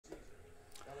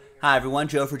Hi everyone,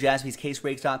 Joe for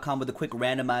JaspysCaseBreaks.com with a quick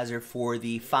randomizer for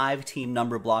the 5-team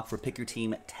number block for Pick Your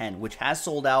Team 10, which has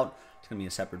sold out. It's going to be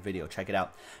a separate video. Check it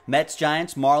out. Mets,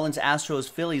 Giants, Marlins, Astros,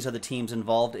 Phillies are the teams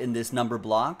involved in this number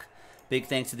block. Big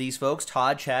thanks to these folks,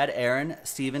 Todd, Chad, Aaron,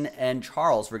 Steven, and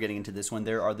Charles for getting into this one.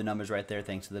 There are the numbers right there.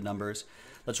 Thanks to the numbers.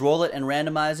 Let's roll it and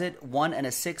randomize it. 1 and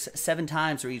a 6, 7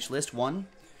 times for each list. 1,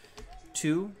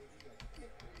 2,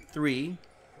 3,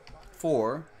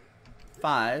 4,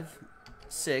 5,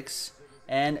 6,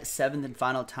 and 7th and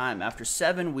final time. After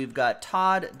 7, we've got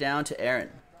Todd down to Aaron.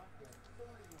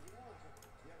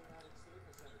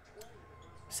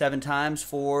 7 times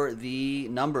for the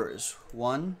numbers.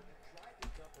 1,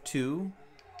 2,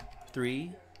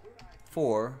 3,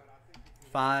 4,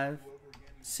 5,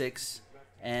 6,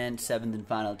 and 7th and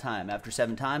final time. After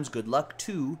 7 times, good luck.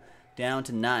 2 down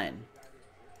to 9.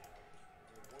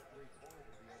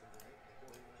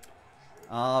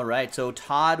 All right, so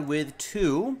Todd with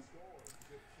 2,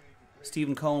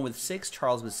 Stephen Cohen with 6,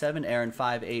 Charles with 7, Aaron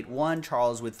 5, 8, 1,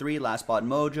 Charles with 3, Last Spot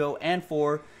Mojo, and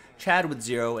 4, Chad with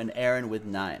 0, and Aaron with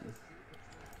 9.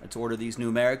 Let's order these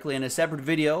numerically, and a separate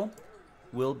video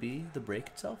will be the break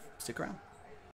itself. Stick around.